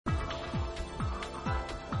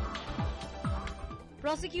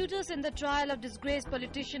Prosecutors in the trial of disgraced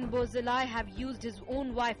politician Bozilai have used his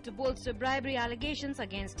own wife to bolster bribery allegations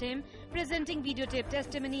against him, presenting videotape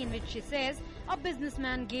testimony in which she says a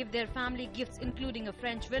businessman gave their family gifts including a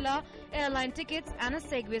French villa, airline tickets and a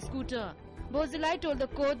Segway scooter. Bozilai told the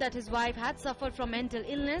court that his wife had suffered from mental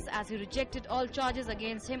illness as he rejected all charges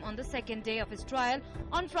against him on the second day of his trial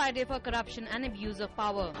on Friday for corruption and abuse of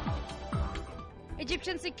power.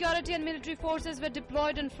 Egyptian security and military forces were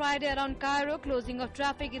deployed on Friday around Cairo, closing off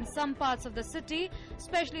traffic in some parts of the city,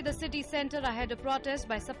 especially the city center, ahead of protests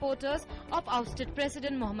by supporters of ousted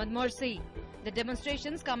President Mohamed Morsi. The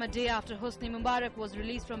demonstrations come a day after Hosni Mubarak was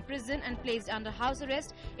released from prison and placed under house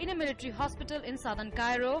arrest in a military hospital in southern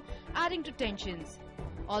Cairo, adding to tensions.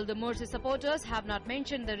 Although Morsi supporters have not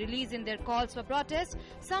mentioned the release in their calls for protest,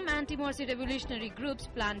 some anti-Morsi revolutionary groups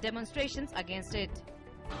plan demonstrations against it.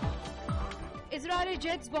 Israeli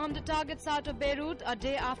jets bombed the targets out of Beirut a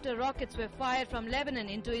day after rockets were fired from Lebanon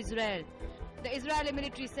into Israel. The Israeli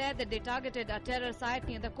military said that they targeted a terror site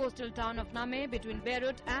near the coastal town of Nameh between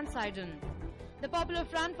Beirut and Sidon. The Popular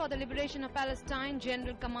Front for the Liberation of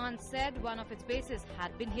Palestine-General Command said one of its bases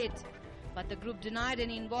had been hit, but the group denied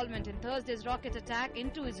any involvement in Thursday's rocket attack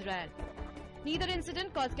into Israel. Neither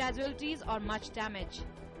incident caused casualties or much damage.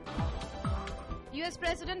 US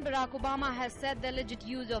President Barack Obama has said the alleged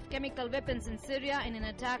use of chemical weapons in Syria in an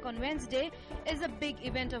attack on Wednesday is a big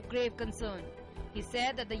event of grave concern. He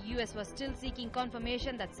said that the US was still seeking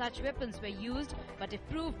confirmation that such weapons were used, but if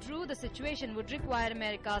proved true, the situation would require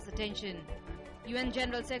America's attention. UN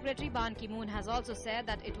General Secretary Ban Ki-moon has also said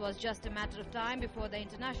that it was just a matter of time before the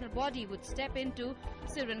international body would step into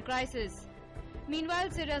Syrian crisis.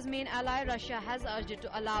 Meanwhile, Syria's main ally Russia has urged it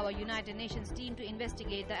to allow a United Nations team to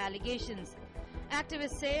investigate the allegations.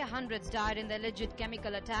 Activists say hundreds died in the alleged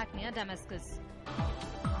chemical attack near Damascus.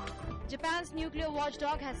 Japan's nuclear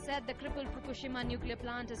watchdog has said the crippled Fukushima nuclear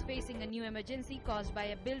plant is facing a new emergency caused by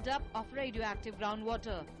a build-up of radioactive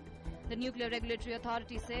groundwater. The Nuclear Regulatory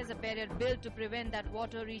Authority says a barrier built to prevent that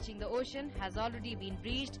water reaching the ocean has already been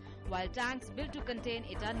breached, while tanks built to contain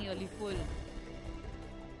it are nearly full.